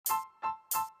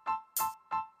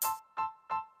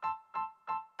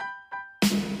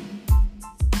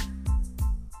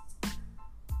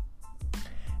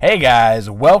Hey guys,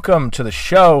 welcome to the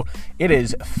show. It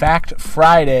is Fact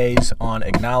Fridays on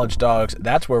Acknowledge Dogs.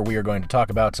 That's where we are going to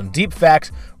talk about some deep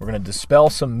facts. We're going to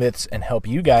dispel some myths and help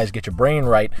you guys get your brain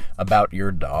right about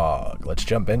your dog. Let's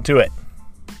jump into it.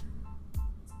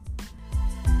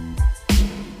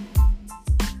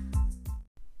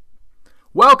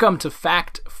 Welcome to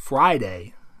Fact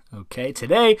Friday. Okay,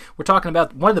 today we're talking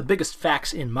about one of the biggest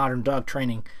facts in modern dog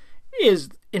training is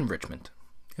enrichment.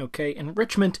 Okay,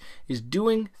 enrichment is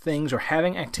doing things or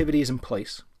having activities in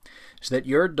place so that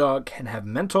your dog can have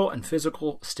mental and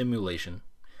physical stimulation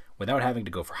without having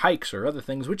to go for hikes or other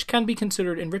things, which can be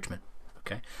considered enrichment.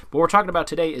 Okay, but what we're talking about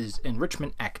today is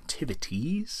enrichment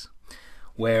activities,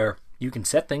 where you can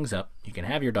set things up, you can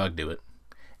have your dog do it,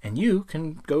 and you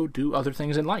can go do other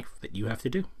things in life that you have to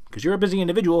do because you're a busy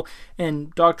individual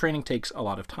and dog training takes a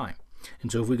lot of time.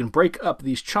 And so if we can break up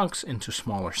these chunks into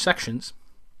smaller sections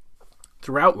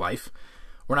throughout life,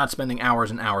 we're not spending hours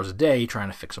and hours a day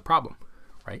trying to fix a problem,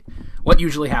 right? What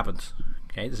usually happens,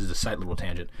 okay, this is a slight little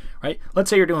tangent, right? Let's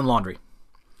say you're doing laundry.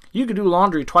 You could do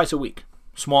laundry twice a week,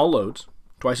 small loads,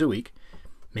 twice a week.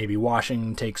 Maybe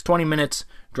washing takes 20 minutes,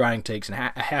 drying takes a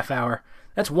half hour.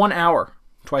 That's 1 hour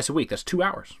twice a week. That's 2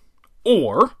 hours.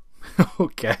 Or,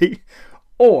 okay,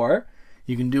 or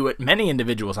you can do it, many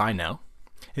individuals I know,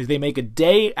 is they make a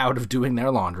day out of doing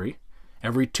their laundry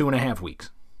every 2.5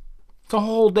 weeks. It's a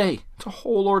whole day. It's a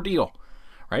whole ordeal,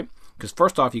 right? Because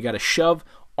first off, you got to shove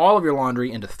all of your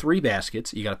laundry into 3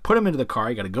 baskets. You got to put them into the car.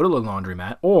 You got to go to the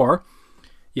laundromat, or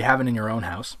you have it in your own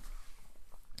house.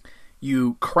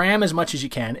 You cram as much as you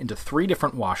can into 3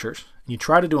 different washers, and you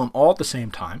try to do them all at the same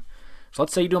time. So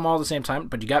let's say you do them all at the same time,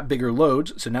 but you got bigger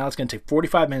loads, so now it's going to take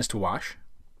 45 minutes to wash.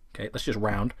 Okay, let's just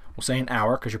round. We'll say an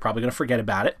hour, because you're probably going to forget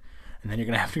about it, and then you're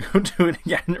going to have to go do it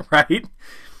again, right?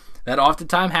 That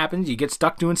oftentimes happens. You get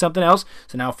stuck doing something else,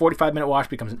 so now a 45-minute wash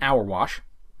becomes an hour wash.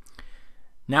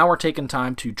 Now we're taking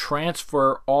time to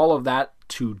transfer all of that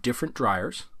to different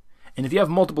dryers. And if you have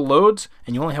multiple loads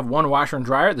and you only have 1 washer and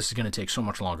dryer, this is going to take so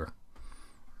much longer.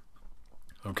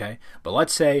 Okay, but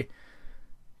let's say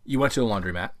you went to the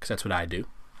laundromat, because that's what I do.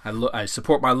 I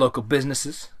support my local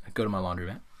businesses. I go to my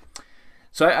laundromat.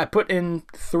 So I put in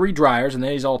 3 dryers, and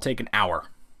these all take an hour,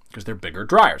 because they're bigger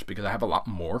dryers, because I have a lot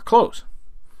more clothes.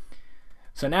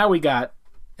 So now we got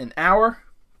an hour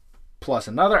plus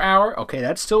another hour. Okay,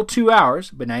 that's still 2 hours,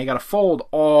 but now you got to fold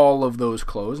all of those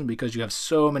clothes, and because you have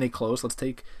so many clothes, let's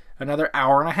take another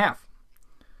hour and a half.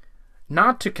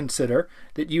 Not to consider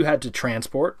that you had to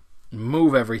transport,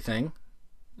 move everything,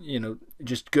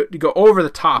 just go over the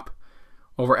top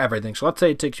over everything. So let's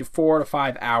say it takes you 4 to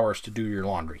 5 hours to do your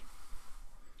laundry.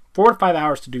 4 to 5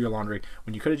 hours to do your laundry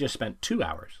when you could have just spent 2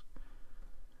 hours.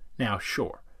 Now,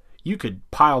 sure, you could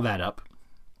pile that up.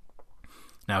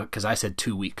 Now, because I said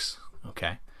 2 weeks,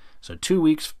 okay? So 2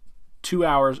 weeks, 2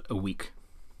 hours a week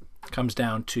comes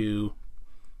down to,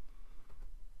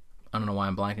 I don't know why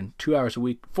I'm blanking, 2 hours a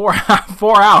week, 4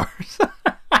 hours.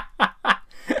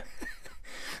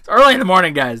 It's early in the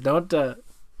morning, guys. Don't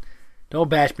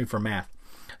bash me for math.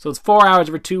 So it's 4 hours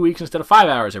every 2 weeks instead of 5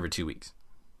 hours every 2 weeks.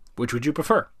 Which would you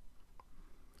prefer?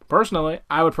 Personally,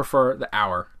 I would prefer the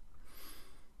hour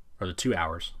or the 2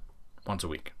 hours once a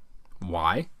week.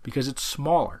 Why? Because it's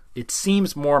smaller. It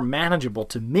seems more manageable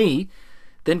to me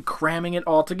than cramming it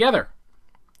all together.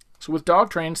 So with dog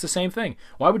training, it's the same thing.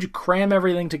 Why would you cram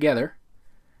everything together,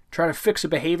 try to fix a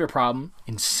behavior problem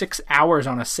in 6 hours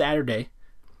on a Saturday,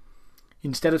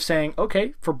 instead of saying,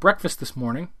 okay, for breakfast this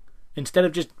morning, instead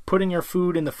of just putting your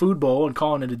food in the food bowl and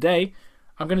calling it a day,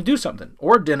 I'm going to do something.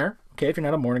 Or dinner. Okay, if you're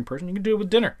not a morning person, you can do it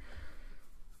with dinner.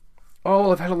 Oh,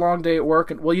 well, I've had a long day at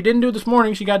work. Well, you didn't do it this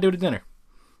morning, so you got to do it at dinner.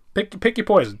 Pick your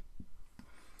poison.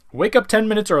 Wake up 10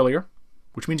 minutes earlier,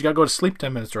 which means you got to go to sleep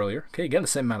 10 minutes earlier. Okay, you get the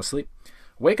same amount of sleep.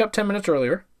 Wake up 10 minutes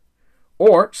earlier,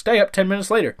 or stay up 10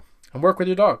 minutes later and work with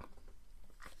your dog.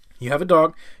 You have a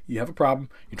dog, you have a problem,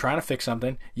 you're trying to fix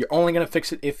something, you're only going to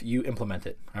fix it if you implement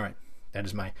it. All right, that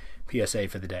is my PSA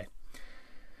for the day.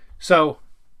 So,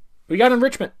 we got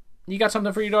enrichment. You got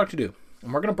something for your dog to do.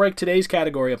 And we're going to break today's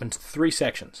category up into 3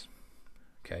 sections.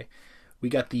 Okay, we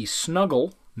got the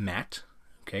snuggle mat,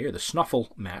 okay, or the snuffle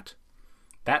mat,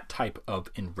 that type of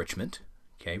enrichment,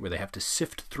 okay, where they have to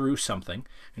sift through something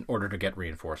in order to get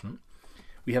reinforcement.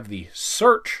 We have the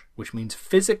search, which means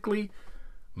physically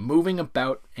moving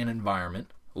about an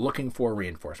environment, looking for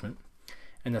reinforcement.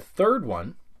 And the third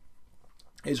one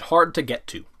is hard to get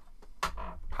to.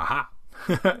 Haha.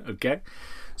 Okay?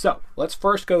 So, let's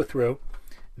first go through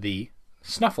the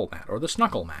snuffle mat, or the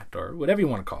snuckle mat, or whatever you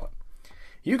want to call it.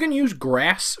 You can use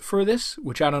grass for this,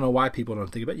 which I don't know why people don't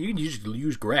think about. You can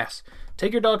use grass.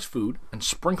 Take your dog's food and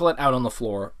sprinkle it out on the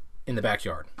floor in the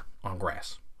backyard on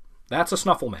grass. That's a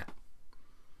snuffle mat.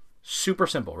 Super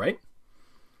simple, right?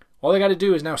 All they got to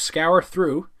do is now scour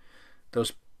through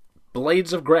those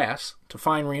blades of grass to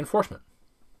find reinforcement.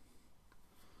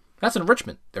 That's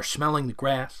enrichment. They're smelling the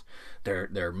grass.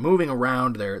 They're moving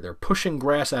around. They're pushing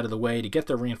grass out of the way to get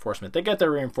their reinforcement. They get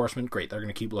their reinforcement. Great. They're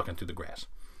going to keep looking through the grass.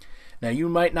 Now, you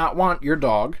might not want your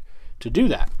dog to do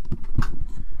that.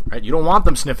 Right? You don't want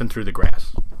them sniffing through the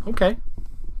grass. Okay.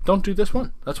 Don't do this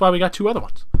one. That's why we got 2 other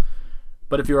ones.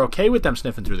 But if you're okay with them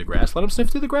sniffing through the grass, let them sniff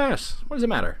through the grass. What does it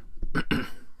matter?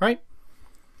 Right?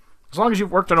 As long as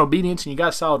you've worked on obedience and you got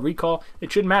a solid recall,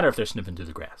 it shouldn't matter if they're sniffing through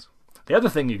the grass. The other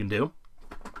thing you can do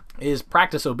is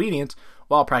practice obedience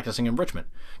while practicing enrichment,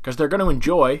 because they're going to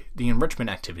enjoy the enrichment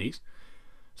activities.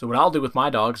 So what I'll do with my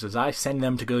dogs is I send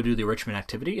them to go do the enrichment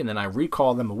activity, and then I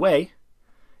recall them away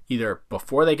either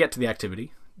before they get to the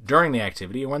activity, during the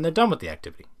activity, or when they're done with the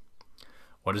activity.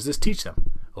 What does this teach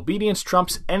them? Obedience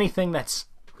trumps anything that's,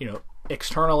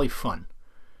 externally fun.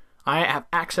 I have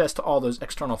access to all those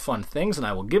external fun things, and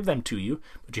I will give them to you,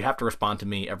 but you have to respond to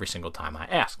me every single time I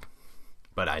ask.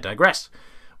 But I digress.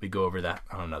 We go over that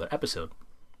on another episode.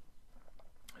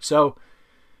 So,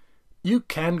 you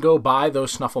can go buy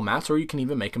those snuffle mats, or you can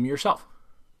even make them yourself.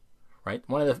 Right?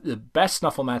 One of the best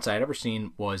snuffle mats I had ever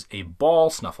seen was a ball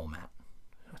snuffle mat.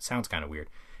 It sounds kind of weird.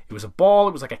 It was a ball,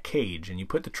 it was like a cage, and you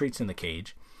put the treats in the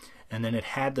cage, and then it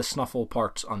had the snuffle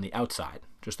parts on the outside.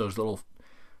 Just those little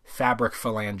fabric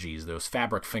phalanges, those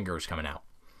fabric fingers coming out.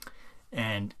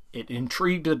 And it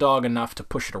intrigued the dog enough to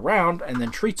push it around, and then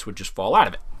treats would just fall out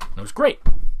of it. And it was great.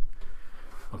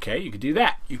 Okay, you could do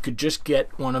that. You could just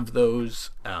get one of those,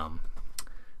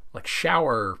 like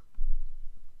shower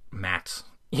mats.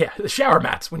 Yeah, the shower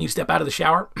mats. When you step out of the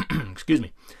shower, excuse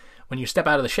me. When you step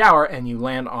out of the shower and you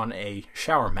land on a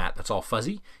shower mat that's all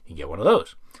fuzzy, you get one of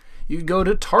those. You could go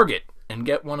to Target and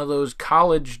get one of those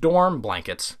college dorm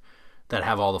blankets that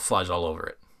have all the fuzz all over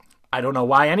it. I don't know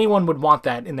why anyone would want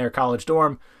that in their college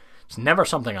dorm. It's never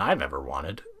something I've ever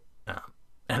wanted.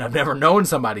 And I've never known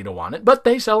somebody to want it. But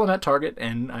they sell them at Target,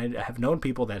 and I have known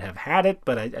people that have had it,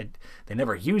 but they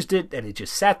never used it, and it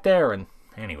just sat there. And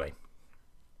anyway,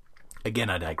 again,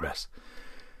 I digress.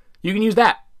 You can use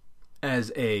that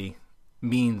as a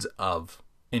means of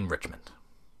enrichment.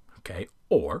 Okay?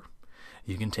 Or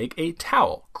you can take a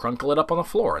towel, crunkle it up on the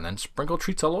floor, and then sprinkle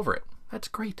treats all over it. That's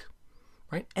great.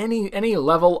 Right? Any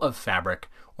level of fabric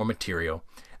or material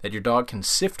that your dog can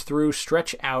sift through,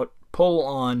 stretch out, pull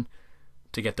on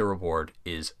to get the reward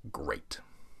is great.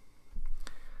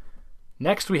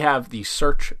 Next, we have the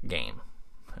search game.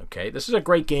 Okay, this is a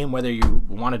great game whether you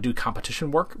want to do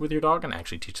competition work with your dog and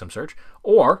actually teach them search,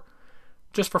 or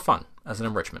just for fun as an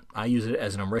enrichment. I use it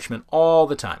as an enrichment all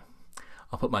the time.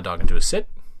 I'll put my dog into a sit.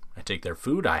 I take their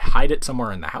food. I hide it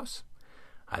somewhere in the house.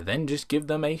 I then just give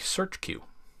them a search cue.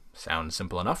 Sounds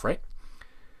simple enough, right?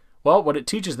 Well, what it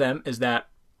teaches them is that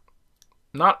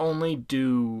not only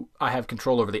do I have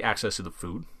control over the access to the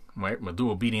food, right? We'll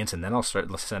do obedience and then I'll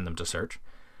send them to search,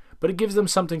 but it gives them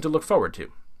something to look forward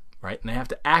to, right? And they have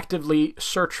to actively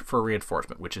search for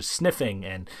reinforcement, which is sniffing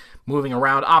and moving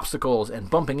around obstacles and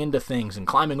bumping into things and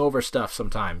climbing over stuff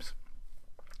sometimes.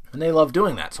 And they love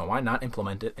doing that, so why not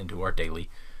implement it into our daily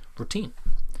routine?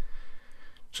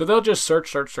 So they'll just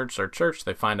search.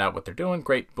 They find out what they're doing.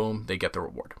 Great, boom, they get the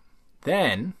reward.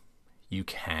 Then you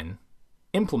can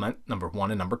implement number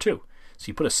 1 and number 2. So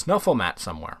you put a snuffle mat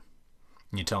somewhere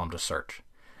and you tell them to search.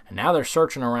 And now they're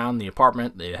searching around the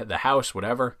apartment, the house,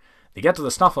 whatever. They get to the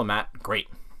snuffle mat. Great.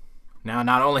 Now,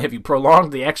 not only have you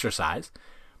prolonged the exercise,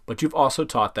 but you've also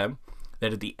taught them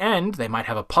that at the end they might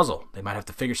have a puzzle. They might have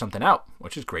to figure something out,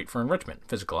 which is great for enrichment,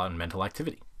 physical and mental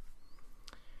activity.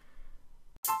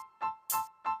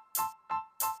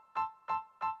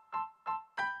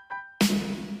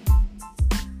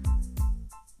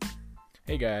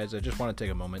 Hey guys, I just want to take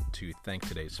a moment to thank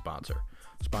today's sponsor.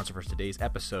 The sponsor for today's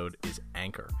episode is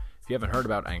Anchor. If you haven't heard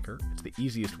about Anchor, it's the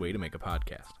easiest way to make a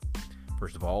podcast.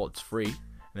 First of all, it's free, and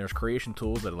there's creation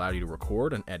tools that allow you to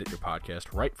record and edit your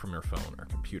podcast right from your phone or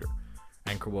computer.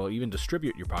 Anchor will even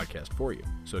distribute your podcast for you,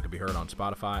 so it can be heard on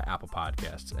Spotify, Apple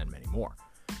Podcasts, and many more.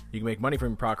 You can make money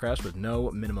from your podcast with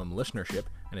no minimum listenership,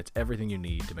 and it's everything you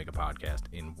need to make a podcast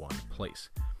in one place.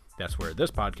 That's where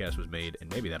this podcast was made,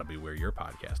 and maybe that'll be where your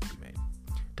podcast will be made.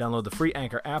 Download the free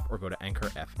Anchor app or go to Anchor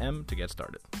FM to get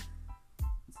started.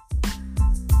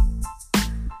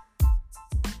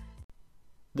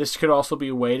 This could also be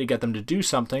a way to get them to do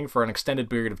something for an extended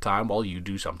period of time while you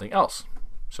do something else.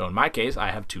 So in my case,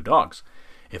 I have 2 dogs.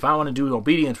 If I want to do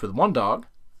obedience with one dog,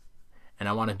 and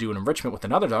I want to do an enrichment with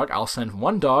another dog, I'll send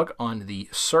one dog on the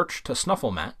search to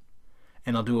snuffle mat,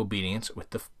 and I'll do obedience with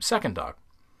the second dog.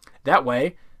 That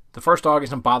way, the first dog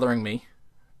isn't bothering me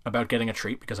about getting a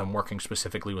treat because I'm working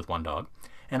specifically with one dog,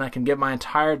 and I can give my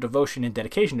entire devotion and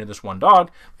dedication to this one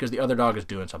dog because the other dog is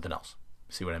doing something else.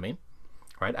 See what I mean?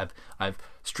 Right? I've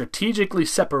strategically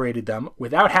separated them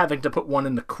without having to put one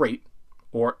in the crate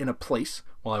or in a place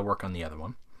while I work on the other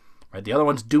one. Right? The other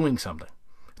one's doing something.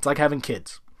 It's like having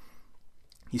kids.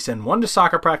 You send one to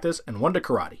soccer practice and one to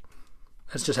karate.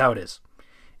 That's just how it is.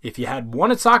 If you had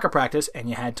one at soccer practice and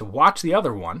you had to watch the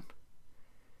other one,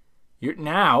 you're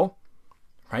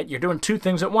doing two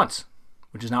things at once,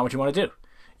 which is not what you want to do.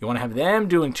 You want to have them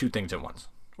doing two things at once,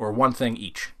 or one thing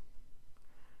each.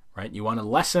 Right? You want to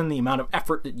lessen the amount of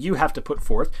effort that you have to put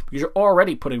forth because you're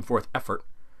already putting forth effort,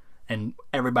 and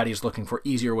everybody's looking for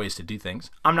easier ways to do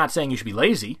things. I'm not saying you should be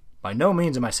lazy. By no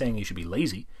means am I saying you should be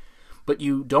lazy, but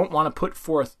you don't want to put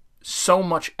forth so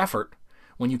much effort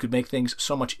when you could make things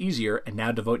so much easier and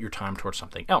now devote your time towards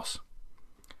something else.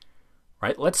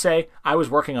 Right? Let's say I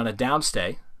was working on a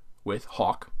downstay with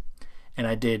Hawk, and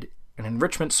I did an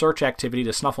enrichment search activity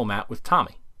to Snuffle Mat with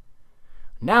Tommy.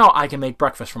 Now I can make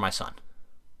breakfast for my son,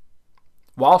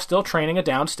 while still training a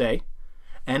downstay,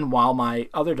 and while my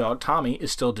other dog, Tommy,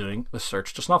 is still doing the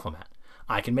search to Snuffle Mat.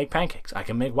 I can make pancakes. I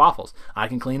can make waffles. I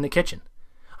can clean the kitchen.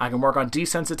 I can work on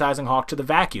desensitizing Hawk to the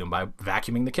vacuum by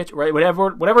vacuuming the kitchen, right?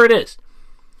 Whatever it is.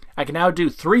 I can now do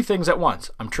three things at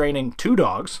once. I'm training two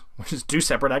dogs, which is two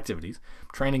separate activities. I'm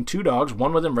training two dogs,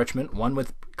 one with enrichment, one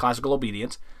with classical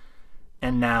obedience,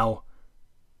 and now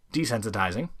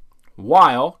desensitizing,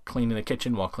 while cleaning the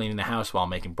kitchen, while cleaning the house, while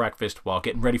making breakfast, while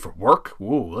getting ready for work.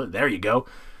 Ooh, there you go.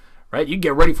 Right? You can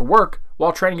get ready for work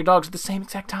while training your dogs at the same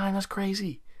exact time. That's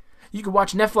crazy. You could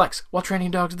watch Netflix while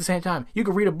training dogs at the same time. You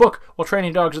could read a book while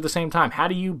training dogs at the same time. How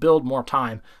do you build more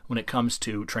time when it comes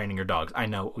to training your dogs? I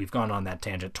know we've gone on that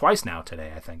tangent twice now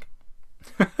today, I think.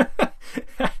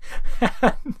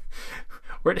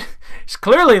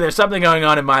 Clearly there's something going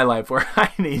on in my life where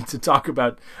I need to talk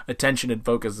about attention and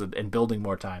focus and building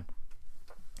more time.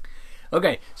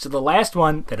 Okay, so the last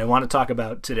one that I want to talk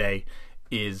about today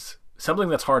is something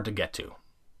that's hard to get to.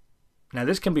 Now,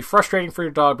 this can be frustrating for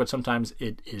your dog, but sometimes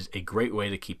it is a great way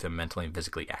to keep them mentally and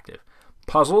physically active.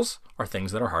 Puzzles are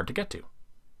things that are hard to get to.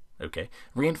 Okay?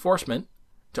 Reinforcement.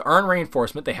 To earn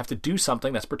reinforcement, they have to do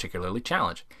something that's particularly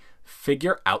challenging.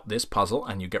 Figure out this puzzle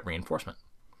and you get reinforcement.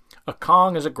 A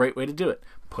Kong is a great way to do it.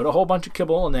 Put a whole bunch of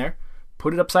kibble in there,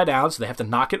 put it upside down so they have to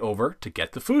knock it over to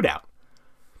get the food out.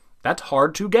 That's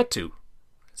hard to get to.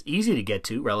 It's easy to get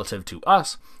to relative to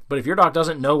us, but if your dog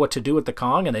doesn't know what to do with the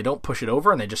Kong and they don't push it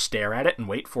over and they just stare at it and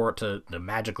wait for it to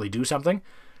magically do something,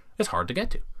 it's hard to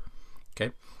get to.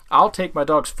 Okay? I'll take my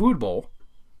dog's food bowl,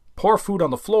 pour food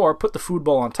on the floor, put the food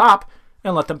bowl on top,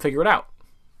 and let them figure it out.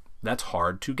 That's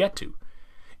hard to get to.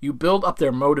 You build up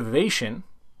their motivation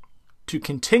to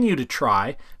continue to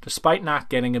try despite not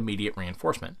getting immediate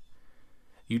reinforcement.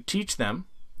 You teach them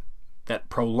that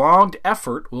prolonged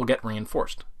effort will get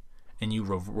reinforced. And you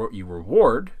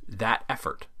reward that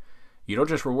effort. You don't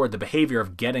just reward the behavior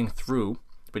of getting through,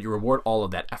 but you reward all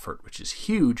of that effort, which is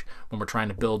huge when we're trying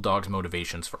to build dogs'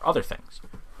 motivations for other things.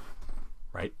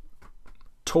 Right?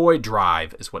 Toy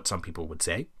drive is what some people would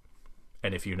say.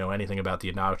 And if you know anything about the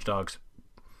acknowledged dogs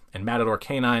and Matador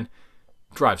Canine,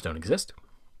 drives don't exist.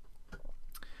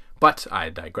 But I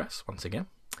digress once again.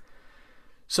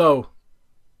 So,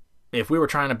 if we were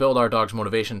trying to build our dog's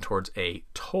motivation towards a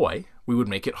toy, we would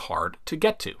make it hard to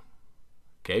get to.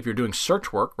 Okay, if you're doing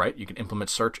search work, right, you can implement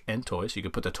search and toys. You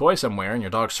can put the toy somewhere and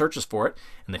your dog searches for it,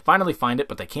 and they finally find it,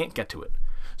 but they can't get to it.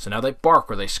 So now they bark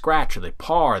or they scratch or they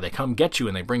paw or they come get you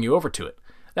and they bring you over to it.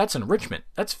 That's enrichment.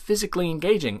 That's physically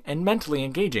engaging and mentally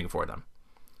engaging for them.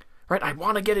 Right, I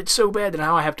want to get it so bad that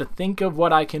now I have to think of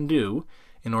what I can do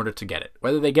in order to get it.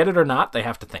 Whether they get it or not, they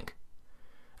have to think.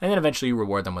 And then eventually you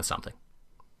reward them with something.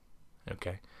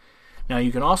 Okay. Now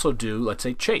you can also do, let's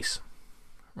say, chase.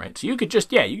 Right? So you could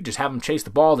just have them chase the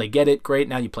ball, they get it, great,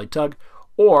 now you play tug.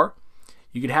 Or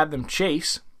you could have them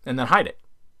chase and then hide it.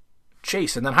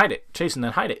 Chase and then hide it. Chase and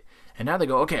then hide it. And now they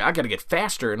go, okay, I got to get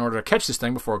faster in order to catch this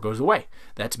thing before it goes away.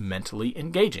 That's mentally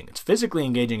engaging. It's physically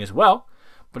engaging as well,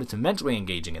 but it's mentally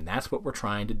engaging, and that's what we're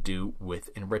trying to do with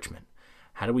enrichment.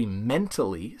 How do we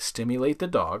mentally stimulate the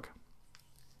dog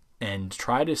and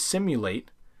try to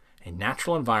simulate a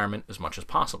natural environment as much as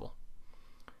possible?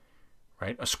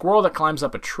 Right? A squirrel that climbs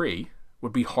up a tree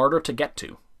would be harder to get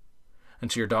to.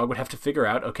 And so your dog would have to figure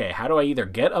out, okay, how do I either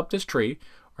get up this tree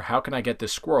or how can I get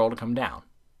this squirrel to come down?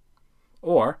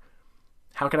 Or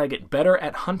how can I get better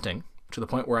at hunting to the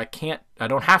point where I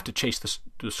don't have to chase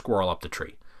the squirrel up the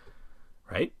tree?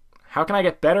 Right? How can I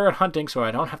get better at hunting so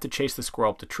I don't have to chase the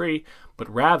squirrel up the tree,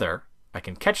 but rather I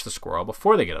can catch the squirrel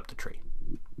before they get up the tree.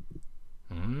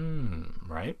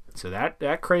 Right? So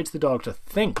that creates the dog to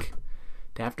think,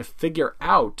 to have to figure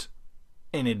out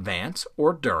in advance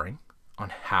or during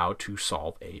on how to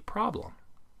solve a problem.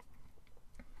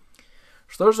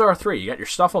 So those are our three. You got your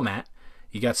snuffle mat.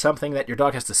 You got something that your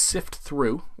dog has to sift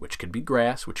through, which could be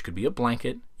grass, which could be a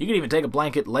blanket. You can even take a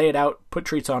blanket, lay it out, put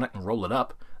treats on it, and roll it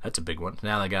up. That's a big one.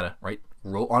 Now they got to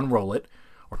unroll it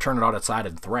or turn it on its side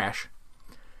and thrash.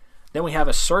 Then we have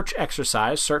a search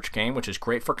exercise, search game, which is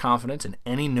great for confidence in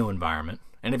any new environment.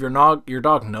 And if your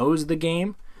dog knows the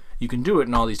game, you can do it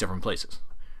in all these different places.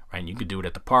 Right? You can do it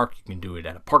at the park. You can do it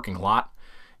at a parking lot.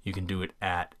 You can do it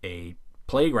at a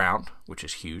playground, which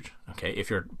is huge. Okay, if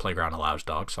your playground allows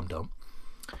dogs, some don't.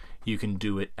 You can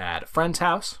do it at a friend's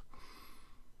house.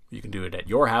 You can do it at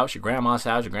your house, your grandma's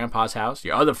house, your grandpa's house,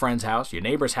 your other friend's house, your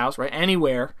neighbor's house, right?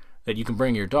 Anywhere that you can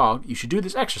bring your dog, you should do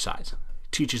this exercise.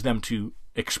 It teaches them to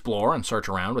explore and search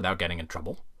around without getting in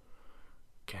trouble.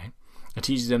 Okay. It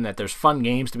teaches them that there's fun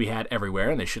games to be had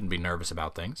everywhere and they shouldn't be nervous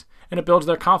about things. And it builds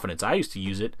their confidence. I used to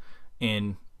use it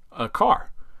in a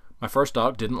car. My first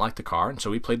dog didn't like the car, and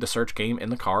so we played the search game in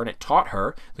the car, and it taught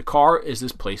her the car is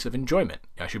this place of enjoyment.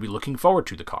 I should be looking forward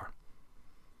to the car.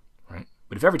 Right?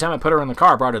 But if every time I put her in the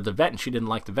car, I brought her to the vet, and she didn't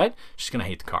like the vet, she's going to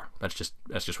hate the car. That's just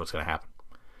what's going to happen.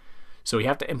 So we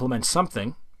have to implement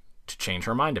something to change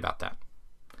her mind about that.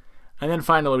 And then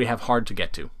finally, we have hard to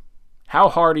get to. How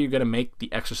hard are you going to make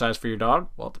the exercise for your dog?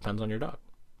 Well, it depends on your dog.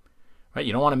 Right?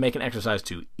 You don't want to make an exercise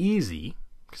too easy,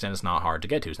 because then it's not hard to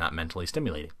get to. It's not mentally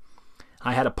stimulating.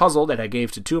 I had a puzzle that I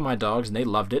gave to two of my dogs, and they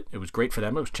loved it. It was great for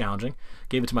them. It was challenging.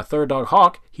 Gave it to my third dog,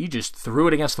 Hawk. He just threw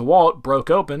it against the wall. It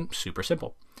broke open. Super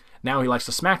simple. Now he likes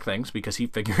to smack things because he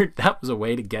figured that was a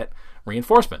way to get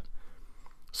reinforcement.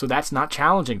 So that's not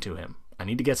challenging to him. I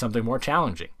need to get something more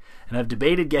challenging. And I've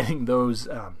debated getting those.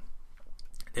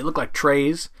 They look like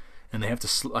trays, and they have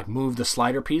to move the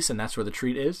slider piece, and that's where the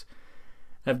treat is.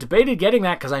 And I've debated getting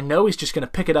that because I know he's just going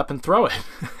to pick it up and throw it.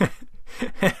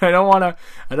 I don't want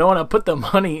to put the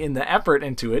money and the effort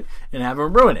into it and have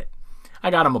him ruin it.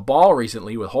 I got him a ball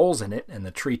recently with holes in it, and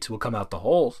the treats will come out the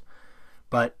holes.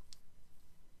 But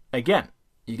again,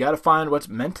 you got to find what's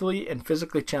mentally and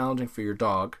physically challenging for your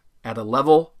dog at a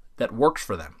level that works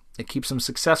for them. It keeps them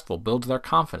successful, builds their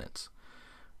confidence.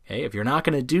 Okay, if you're not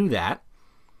going to do that,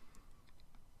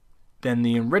 then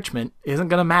the enrichment isn't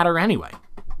going to matter anyway.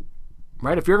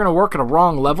 Right? If you're going to work at a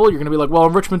wrong level, you're going to be like, well,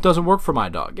 enrichment doesn't work for my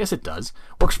dog. Yes, it does.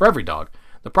 Works for every dog.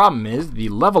 The problem is the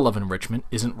level of enrichment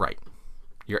isn't right.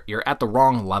 You're at the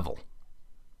wrong level.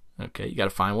 Okay? You got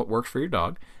to find what works for your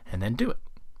dog and then do it.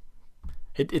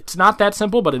 It's not that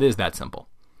simple, but it is that simple.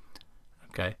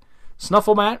 Okay?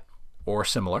 Snuffle mat or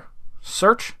similar.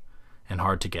 Search and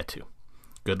hard to get to.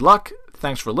 Good luck.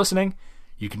 Thanks for listening.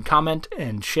 You can comment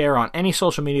and share on any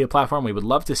social media platform. We would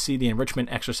love to see the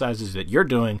enrichment exercises that you're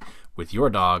doing with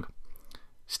your dog.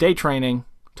 Stay training.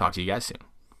 Talk to you guys soon.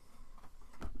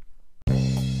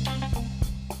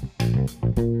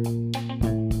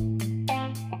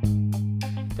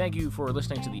 Thank you for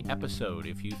listening to the episode.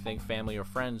 If you think family or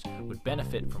friends would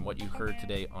benefit from what you heard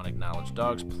today on Acknowledge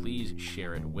Dogs, please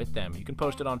share it with them. You can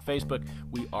post it on Facebook.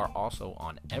 We are also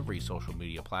on every social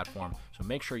media platform, so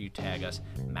make sure you tag us,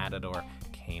 Matador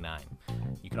Canine.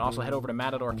 You can also head over to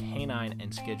Matador Canine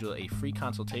and schedule a free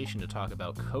consultation to talk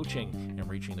about coaching and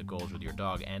reaching the goals with your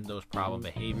dog and those problem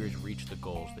behaviors, reach the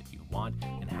goals that you want,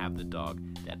 and have the dog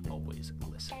that always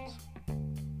listens.